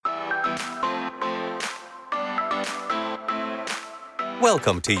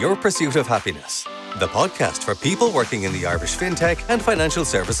Welcome to Your Pursuit of Happiness, the podcast for people working in the Irish fintech and financial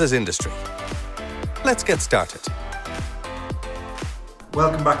services industry. Let's get started.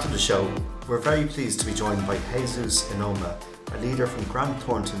 Welcome back to the show. We're very pleased to be joined by Jesus Inoma, a leader from Grant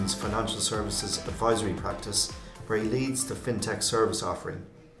Thornton's financial services advisory practice, where he leads the fintech service offering.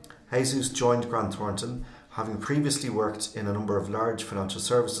 Jesus joined Grant Thornton, having previously worked in a number of large financial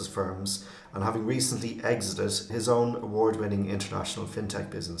services firms and having recently exited his own award-winning international fintech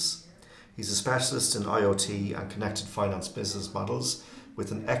business. He's a specialist in IoT and connected finance business models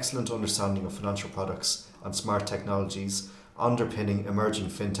with an excellent understanding of financial products and smart technologies underpinning emerging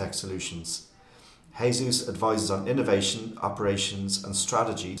fintech solutions. Jesus advises on innovation, operations and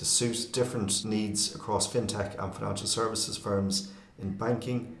strategy to suit different needs across fintech and financial services firms in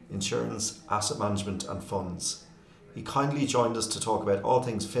banking, insurance, asset management and funds. He kindly joined us to talk about all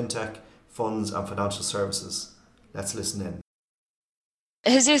things fintech, funds and financial services. Let's listen in.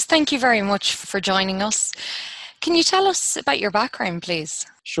 Jesus, thank you very much for joining us. Can you tell us about your background, please?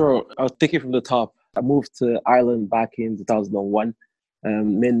 Sure. I'll take it from the top. I moved to Ireland back in 2001,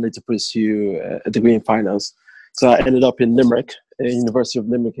 mainly to pursue a degree in finance. So I ended up in Limerick, University of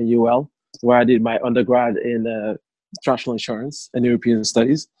Limerick in UL, where I did my undergrad in international insurance and European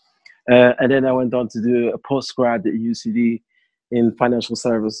studies. And then I went on to do a postgrad at UCD in financial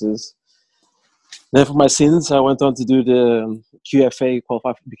services. Then for my sins, I went on to do the QFA,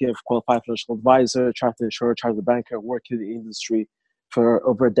 became a qualified financial advisor, chartered insurer, chartered banker, worked in the industry for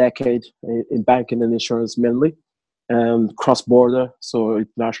over a decade in banking and insurance mainly, cross-border, so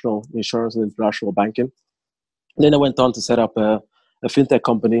international insurance and international banking. And then I went on to set up a fintech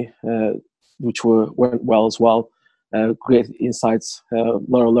company, which went well as well. Great insights, a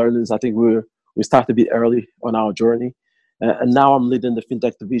lot of learnings. I think we started a bit early on our journey. And now I'm leading the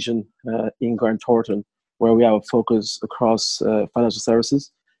fintech division in Grant Thornton, where we have a focus across financial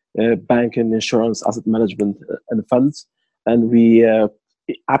services, banking, insurance, asset management, and funds. And we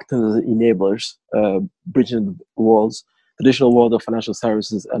act as enablers, bridging the traditional world of financial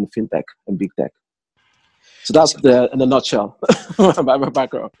services and fintech and big tech. So that's in a nutshell, my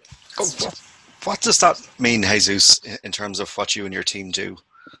background. What does that mean, Jesus, in terms of what you and your team do?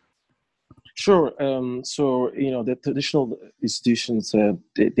 Sure. So, the traditional institutions,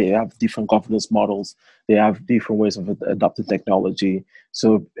 they have different governance models. They have different ways of adopting technology.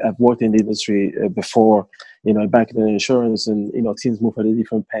 So I've worked in the industry before, banking and insurance, and, teams move at a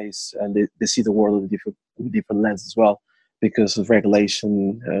different pace and they see the world with a different lens as well because of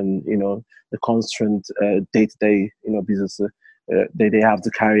regulation and, the constant day-to-day, business they have to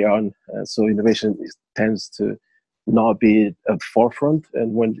carry on. So innovation tends to not be at the forefront,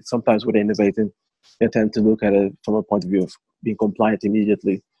 and sometimes when innovating, they tend to look at it from a point of view of being compliant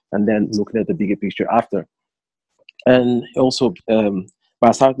immediately and then looking at the bigger picture after. And also,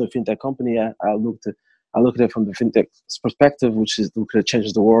 by starting a fintech company, I looked at it from the fintech perspective, which is look at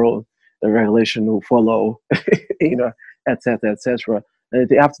changes the world, the regulation will follow, et cetera. And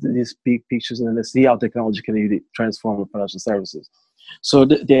they have to do these big pictures and then see how technology can really transform financial services. So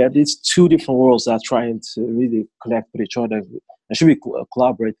there are these two different worlds that are trying to really connect with each other and should be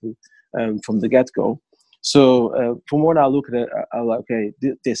collaborating from the get-go. So from what I look at it, I'm like, okay,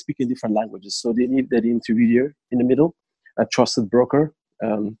 they speak in different languages. So they need that intermediary in the middle, a trusted broker.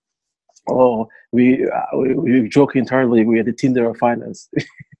 We joke internally, we are the Tinder of finance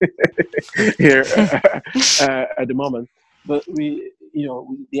here at the moment. But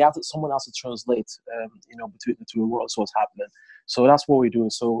they have someone else to translate, between the two worlds, what's happening. So that's what we're doing.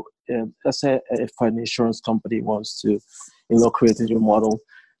 So let's say if an insurance company wants to, create a new model,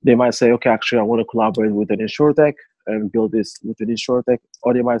 they might say, okay, actually, I want to collaborate with an insurtech and build this with an insurtech.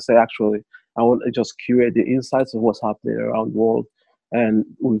 Or they might say, actually, I want to just curate the insights of what's happening around the world. And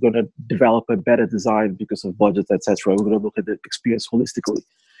we're going to develop a better design because of budget, etc. We're going to look at the experience holistically.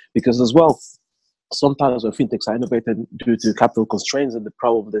 Because as well, sometimes when fintechs are innovating due to capital constraints and the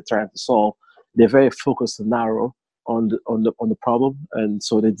problem they're trying to solve, they're very focused and narrow on the problem, and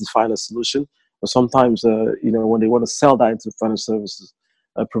so they define a solution. But sometimes, when they want to sell that into financial services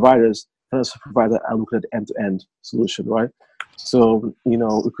providers, financial provider are looking at the end-to-end solution, right? So,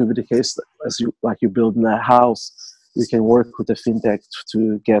 it could be the case as you're building a house, you can work with the fintech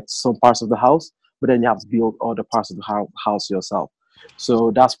to get some parts of the house, but then you have to build other parts of the house yourself.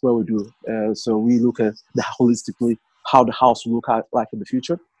 So that's what we do. So we look at holistically how the house will look like in the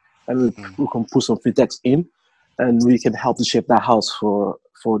future, and we can put some fintechs in, and we can help to shape that house for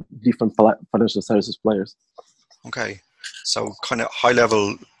different financial services players. Okay, so kind of high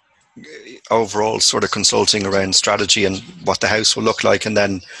level overall sort of consulting around strategy and what the house will look like, and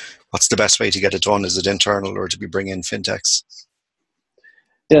then what's the best way to get it done? Is it internal or do we bring in fintechs?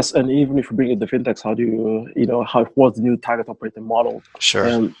 Yes, and even if you bring in the fintechs, how do what's the new target operating model?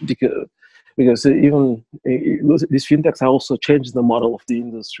 Sure. Because even these fintechs have also changed the model of the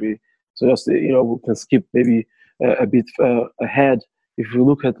industry. So just we can skip maybe a bit ahead. If you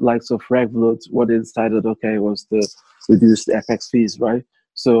look at likes of Revolut, what they decided, okay, was to reduce the FX fees, right?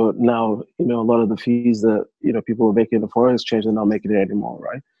 So now a lot of the fees that people were making in the foreign exchange are not making it anymore,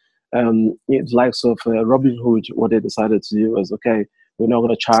 right? It's likes of Robinhood, what they decided to do was, okay, we're not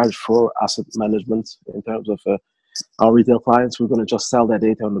going to charge for asset management in terms of our retail clients. We're going to just sell that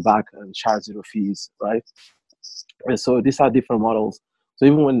data on the back and charge zero fees, right? And so these are different models. So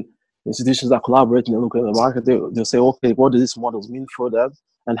even when institutions are collaborating and looking at the market, they'll say, okay, what do these models mean for them?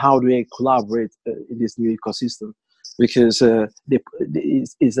 And how do they collaborate in this new ecosystem? Because they're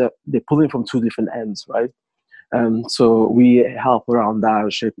pulling from two different ends, right? So we help around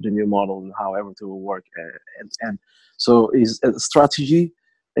that, shaping the new model and how everything will work. And so is strategy,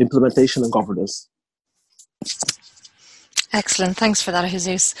 implementation, and governance. Excellent. Thanks for that,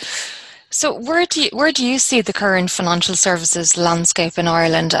 Jesus. So where do you see the current financial services landscape in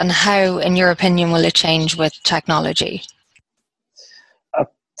Ireland, and how, in your opinion, will it change with technology? I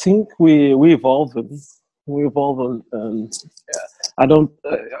think we evolve. We evolve. I don't.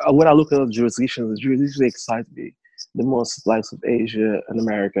 When I look at the jurisdictions excite me the most, likes of Asia and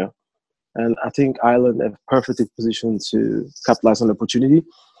America, and I think Ireland is perfectly positioned to capitalize on the opportunity.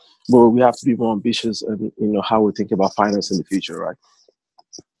 But we have to be more ambitious and how we think about finance in the future, right?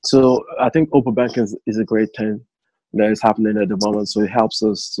 So I think open banking is a great thing that is happening at the moment. So it helps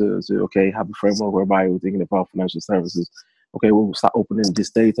us to have a framework whereby we're thinking about financial services. Okay, we'll start opening this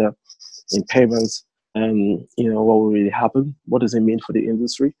data in payments, and what will really happen? What does it mean for the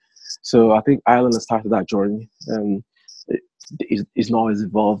industry? So I think Ireland has started that journey, and it's not as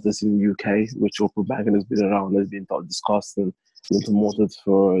evolved as in the UK, which open banking has been around, has been discussed and been promoted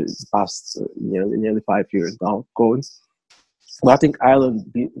for the past nearly 5 years now going. But I think Ireland,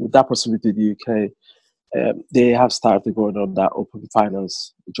 with that proximity to the UK, they have started going on that open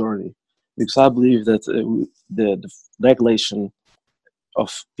finance journey, because I believe that the regulation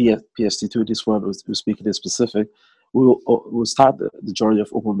of PSD2, this one we're speaking in specific, will start the journey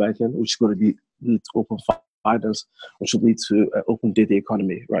of open banking, which is going to lead to open finance, which will lead to an open data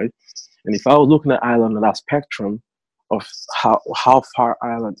economy, right? And if I was looking at Ireland on that spectrum of how far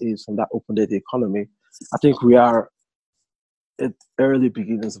Ireland is from that open data economy, I think we are at early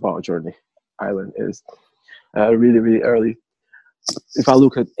beginnings of our journey. Ireland is really, really early. If I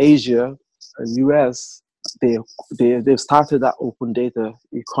look at Asia and US, they've started that open data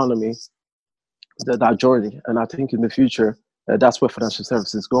economy, that journey, and I think in the future that's where financial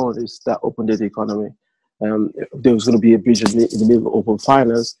services is going, is that open data economy. There's going to be a bridge in the middle of open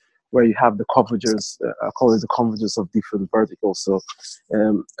finance, where you have the coverages, I call it the coverages of different verticals. So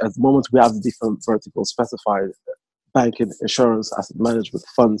at the moment we have the different verticals specified: banking, insurance, asset management,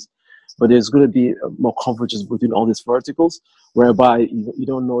 funds. But there's going to be more coverages within all these verticals, whereby you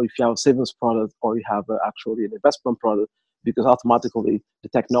don't know if you have a savings product or you have actually an investment product, because automatically the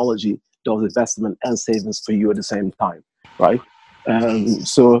technology does investment and savings for you at the same time, right?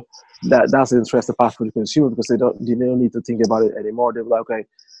 So that's the interesting part for the consumer, because they don't need to think about it anymore. They're like, okay,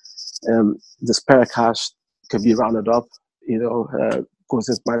 the spare cash can be rounded up, goes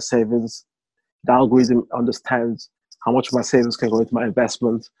into my savings. The algorithm understands how much of my savings can go into my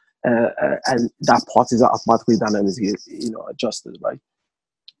investment, and that part is automatically dynamically, adjusted, right?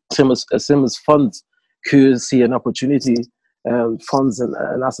 Same as funds could see an opportunity, funds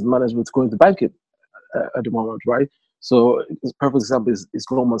and asset management going to banking at the moment, right? So a perfect example is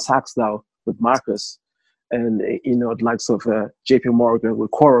Goldman Sachs now with Marcus, and the likes of JP Morgan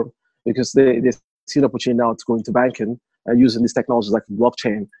with Quorum, because they see an opportunity now to go into banking and using these technologies like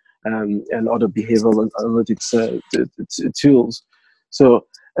blockchain and other behavioral analytics tools. So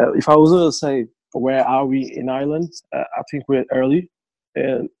if I was going to say, where are we in Ireland? I think we're early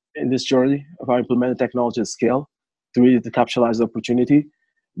in this journey of our implementing technology at scale to really to capitalize the opportunity.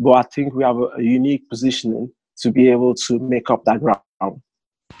 But I think we have a unique positioning to be able to make up that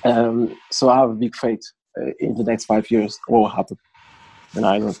ground. So I have a big faith in the next 5 years what will happen in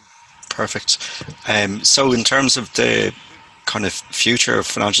Ireland. Perfect. So in terms of the kind of future of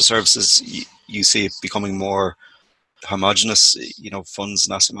financial services, you see it becoming more homogenous, funds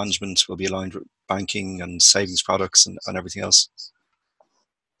and asset management will be aligned with banking and savings products and everything else?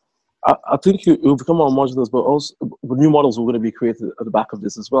 I think it will become more homogenous, but also new models are going to be created at the back of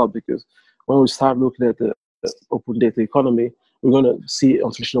this as well, because when we start looking at the open data economy, we're going to see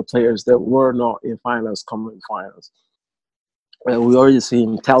traditional players that were not in finance come in finance. We already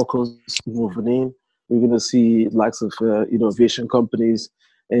seen telcos moving in. We're going to see likes of innovation companies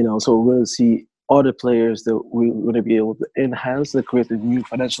So we're going to see other players that we're going to be able to enhance and create a new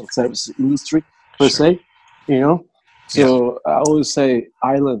financial services industry per se. So I always say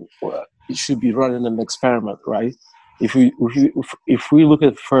Ireland it should be running an experiment, right? If we look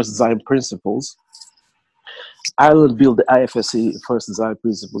at first design principles, Ireland built the IFSC first design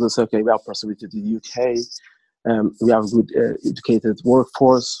principle. They say, okay, we have proximity to the UK. We have a good educated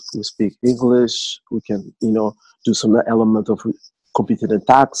workforce. We speak English. We can, do some element of competing in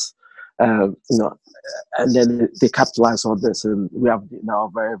tax. And then they capitalize on this, and we have now a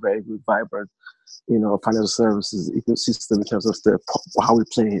very, very good, vibrant, financial services ecosystem in terms of how we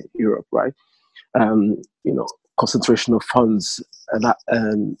play in Europe, right? Concentration of funds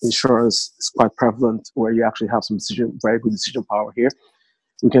and insurance is quite prevalent, where you actually have some very good decision power here.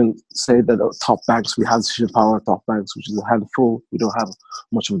 We can say that top banks, we have decision power, top banks, which is a handful. We don't have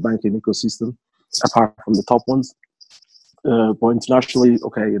much of a banking ecosystem apart from the top ones. But internationally,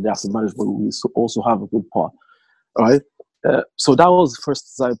 okay, in the asset management, we also have a good part, right? So that was the first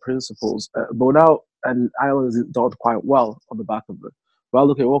design principles. But now, and Ireland has done quite well on the back of it. Well,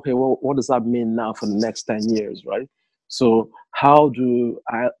 okay, well, what does that mean now for the next 10 years, right? So how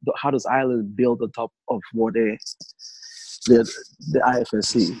does Ireland build on top of what the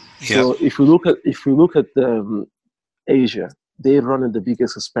IFSC? Yeah. So if we look at Asia, they're running the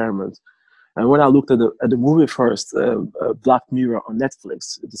biggest experiment. And when I looked at the movie first, Black Mirror on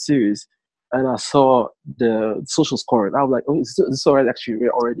Netflix, the series, and I saw the social scoring, I was like, oh, this is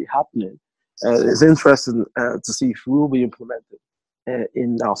already happening. It's interesting to see if it will be implemented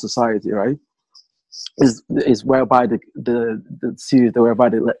in our society, right? Is whereby the series whereby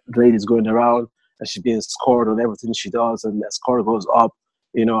the lady's going around and she's being scored on everything she does, and the score goes up.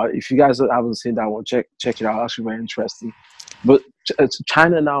 If you guys haven't seen that one, check it out. Actually, very interesting. But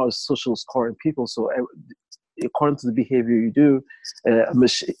China now is social scoring people, so according to the behavior you do,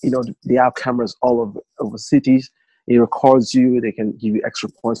 they have cameras all over cities. It records you. They can give you extra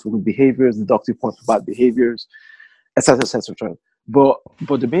points for good behaviors, deductive points for bad behaviors, etc., etc. But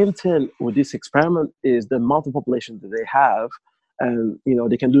the main thing with this experiment is the amount of population that they have, and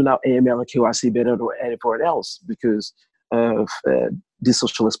they can do now AML and KYC better than anyone else because of this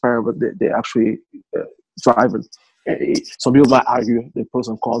social experiment. They actually drive it. Some people might argue the pros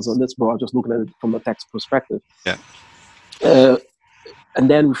and cons on this, but I'm just looking at it from a tax perspective. Yeah. And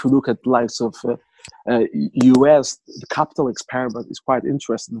then if you look at the likes of US, the capital experiment is quite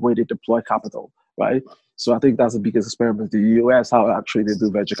interesting, the way they deploy capital, right? So I think that's the biggest experiment in the US, how actually they do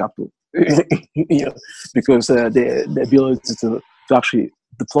venture capital. Because the ability to actually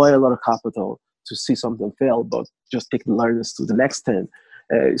deploy a lot of capital to see something fail, but just take the learnings to the next 10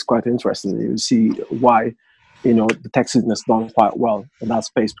 is quite interesting. You see why the tech scene has done quite well in that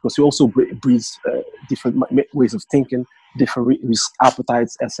space, because it also breeds different ways of thinking, different risk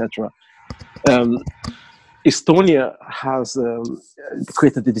appetites, etc. Estonia has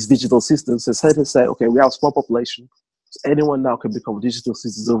created this digital system. So they say, okay, we have a small population. So anyone now can become digital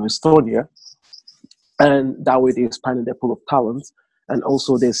citizens of Estonia. And that way they're expanding their pool of talent. And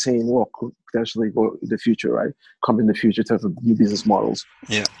also they're saying what could potentially go in the future, right? Come in the future in terms of new business models.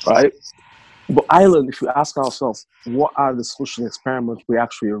 Yeah. Right? But Ireland, if we ask ourselves, what are the social experiments we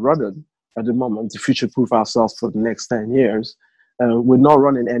actually running at the moment to future-proof ourselves for the next 10 years? We're not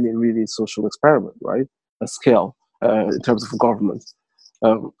running any really social experiment, right? At scale in terms of government.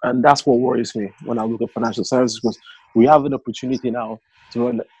 And that's what worries me when I look at financial services, because we have an opportunity now to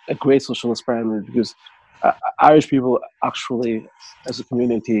run a great social experiment, because Irish people actually, as a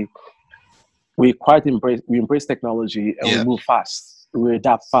community, we embrace technology, and we move fast. We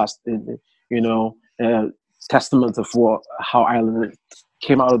adapt fast. Testament of how Ireland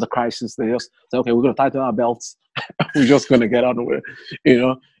came out of the crisis. They just said, okay, we're going to tighten our belts. We're just going to get out of it,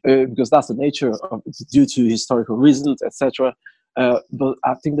 because that's the nature of it, due to historical reasons, etc. But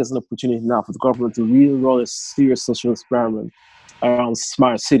I think there's an opportunity now for the government to really run a serious social experiment around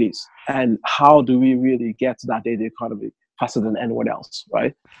smart cities, and how do we really get to that data economy faster than anyone else,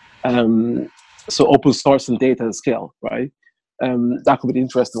 right? So open source and data at scale, right? That could be the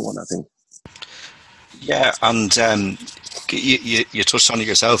interesting one, I think. Yeah, and you touched on it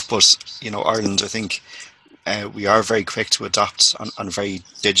yourself, but Ireland, I think we are very quick to adapt and very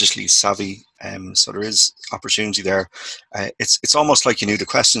digitally savvy. So there is opportunity there. It's almost like you knew the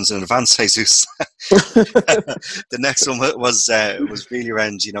questions in advance, Jesus. The next one was really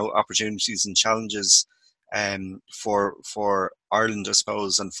around opportunities and challenges for Ireland, I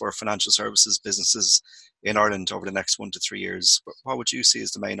suppose, and for financial services businesses in Ireland over the next 1 to 3 years. What would you see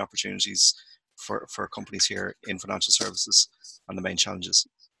as the main opportunities for companies here in financial services and the main challenges?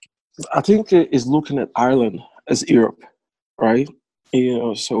 I think is looking at Ireland as Europe, right?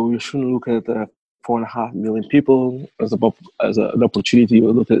 So we shouldn't look at 4.5 million people as an opportunity.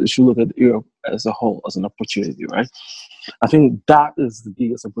 We should look at Europe as a whole as an opportunity, right? I think that is the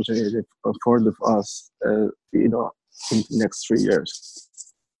biggest opportunity for us, in the next 3 years.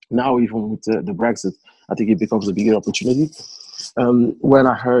 Now, even with the Brexit, I think it becomes a bigger opportunity. When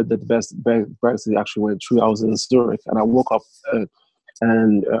I heard that Brexit actually went through, I was in Zurich, and I woke up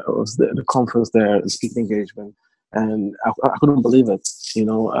and it was the conference there, the speaking engagement, and I couldn't believe it.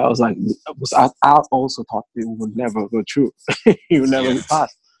 I was like, I also thought it would never go through, it would never be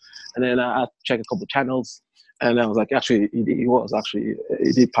passed. And then I checked a couple of channels, and I was like, actually,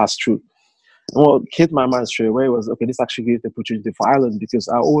 it did pass through. And what hit my mind straight away was, okay, this actually gives the opportunity for Ireland, because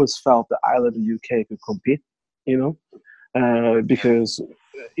I always felt that Ireland and UK could compete, because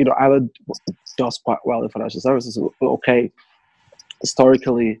Ireland does quite well in financial services. Okay,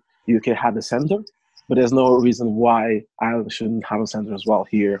 historically, UK had a center, but there's no reason why Ireland shouldn't have a center as well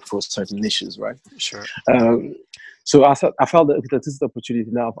here for certain niches, right? Sure. So I felt that this is the opportunity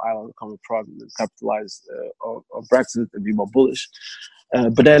now of Ireland coming from and capitalize on Brexit and be more bullish.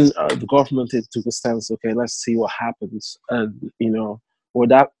 But then the government took a stance. Okay, let's see what happens. And with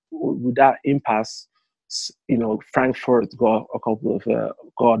that impasse, Frankfurt got a couple of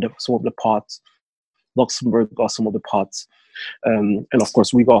got some of the pots. Luxembourg got some of the pots, and of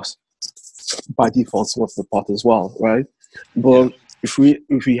course we got by default some of the pot as well, right? But if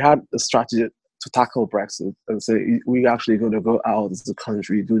we had a strategy to tackle Brexit and say we actually going to go out as a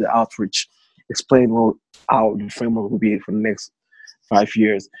country, do the outreach, explain how the framework will be for the next 5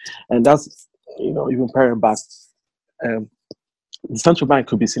 years, and that's even pairing back, the central bank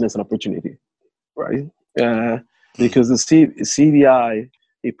could be seen as an opportunity, right? Because the CBI,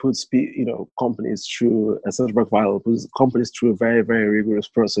 it puts companies through a central bank file, puts companies through a very, very rigorous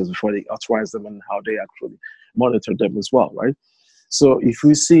process before they authorize them and how they actually monitor them as well, right? So if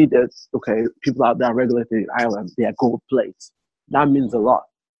we see that, okay, people out there regulated in Ireland, they are gold plates, that means a lot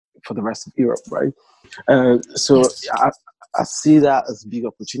for the rest of Europe, right? So I see that as a big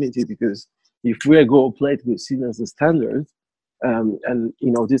opportunity, because if we're gold plate, we're seen as a standard, and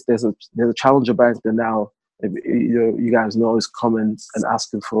there's a challenger bank that now you guys know is coming and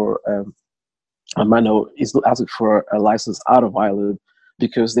asking for Amano is asking for a license out of Ireland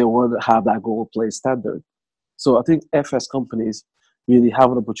because they want to have that gold plate standard. So I think FS companies really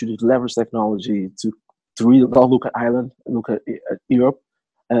have an opportunity to leverage technology to really look at Ireland and look at Europe,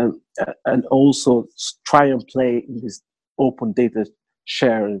 and also try and play in this open data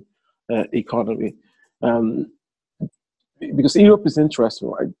sharing economy. Because Europe is interesting,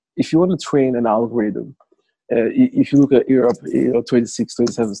 right? If you want to train an algorithm, if you look at Europe, 26,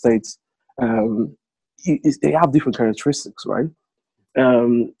 27 states, they have different characteristics, right?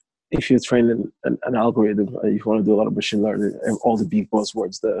 If you're training an algorithm, if you want to do a lot of machine learning, and all the big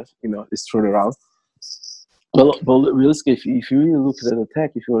buzzwords that is thrown around. But realistically, if you really look at the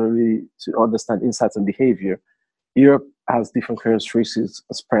tech, if you want to really to understand insights and behavior, Europe has different characteristics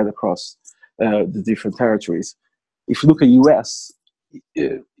spread across the different territories. If you look at US,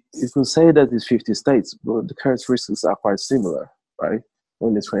 you can say that it's 50 states, but the characteristics are quite similar, right?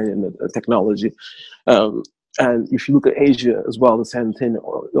 When it's training the technology. And if you look at Asia as well, the same thing,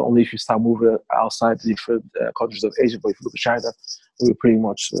 only if you start moving outside the different countries of Asia. But if you look at China, we're pretty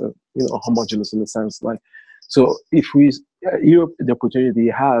much homogeneous in the sense. So if Europe, the opportunity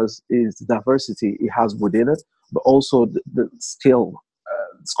it has is the diversity it has within it, but also the scale,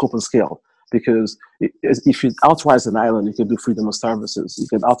 scope and scale. Because if you authorize an island, you can do freedom of services. You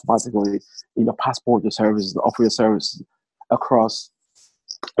can automatically, passport your services, offer your services across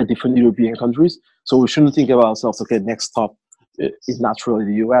different European countries. So we shouldn't think about ourselves, okay, next stop is naturally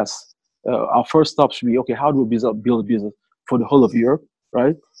the US. Our first stop should be, okay, how do we build a business for the whole of Europe,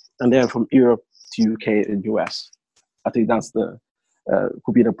 right? And then from Europe to UK and US. I think that's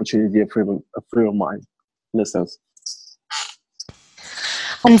could be an opportunity, a frame of mind, in a sense.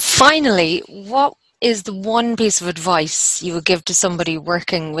 And finally, what is the one piece of advice you would give to somebody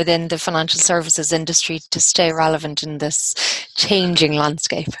working within the financial services industry to stay relevant in this changing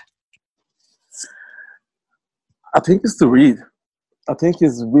landscape? I think it's to read. I think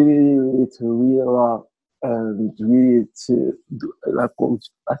it's really to read a lot and really to do, like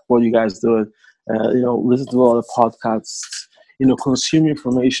what you guys do. Listen to all the podcasts. Consume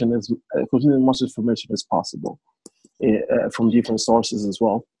information consume as much information as possible from different sources as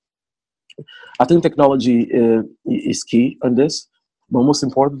well. I think technology is key on this, but most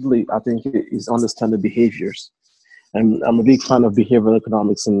importantly, I think is understand the behaviors. And I'm a big fan of behavioral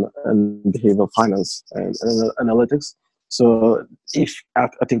economics and behavioral finance and analytics. So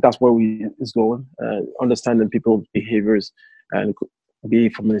I think that's where is going, understanding people's behaviors and be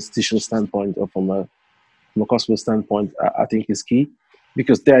it from an institutional standpoint or from a customer standpoint, I think is key,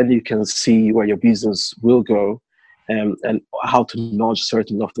 because then you can see where your business will go, and how to nudge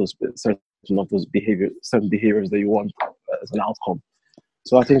certain of those behaviors that you want as an outcome.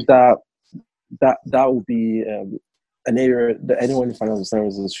 So I think that would be an area that anyone in financial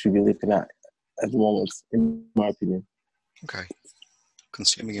services should be looking at the moment, in my opinion. Okay.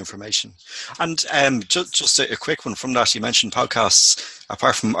 Consuming information. And just a quick one from that, you mentioned podcasts.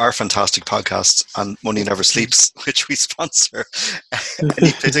 Apart from our fantastic podcast and Money Never Sleeps, which we sponsor,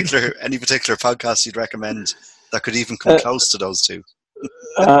 any particular podcasts you'd recommend that could even come close to those two?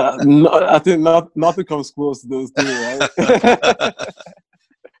 No, I think nothing comes close to those two, right?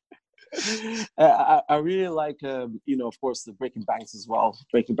 I really like, of course, the Breaking Banks as well.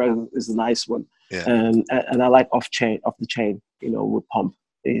 Breaking Banks is a nice one, yeah. And I like off the chain, with Pump.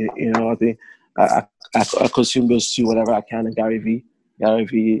 I think I consume those two whenever I can. And Gary Vee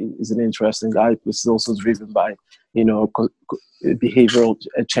is an interesting guy, who's is also driven by, behavioral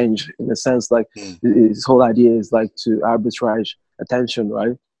change, in a sense. Like his whole idea is like to arbitrage attention,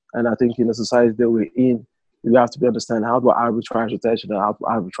 right? And I think in the society that we're in, we have to understand how to arbitrage attention and how to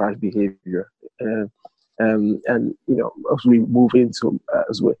arbitrage behavior. And as we move into,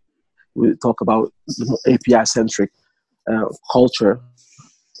 as we talk about API-centric culture,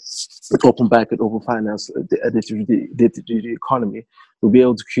 with open bank and open finance, the economy, we'll be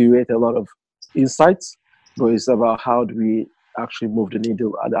able to curate a lot of insights, but it's about how do we actually move the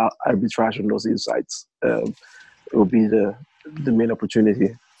needle and arbitrage on those insights. It will be the main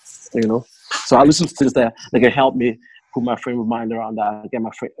opportunity, So I listen to things that can help me put my frame of mind around that, get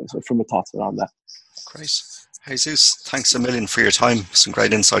my frame of thoughts around that. Great. Jesus, thanks a million for your time. Some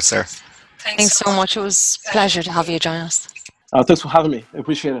great insights there. Thanks so much. It was a pleasure to have you join us. Thanks for having me. I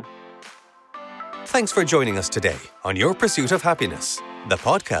appreciate it. Thanks for joining us today on Your Pursuit of Happiness, the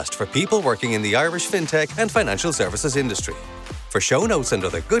podcast for people working in the Irish fintech and financial services industry. For show notes and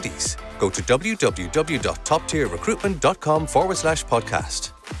other goodies, go to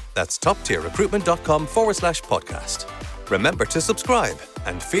www.toptierrecruitment.com/podcast. That's toptierrecruitment.com/podcast. Remember to subscribe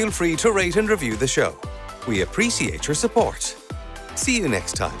and feel free to rate and review the show. We appreciate your support. See you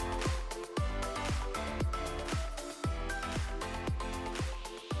next time.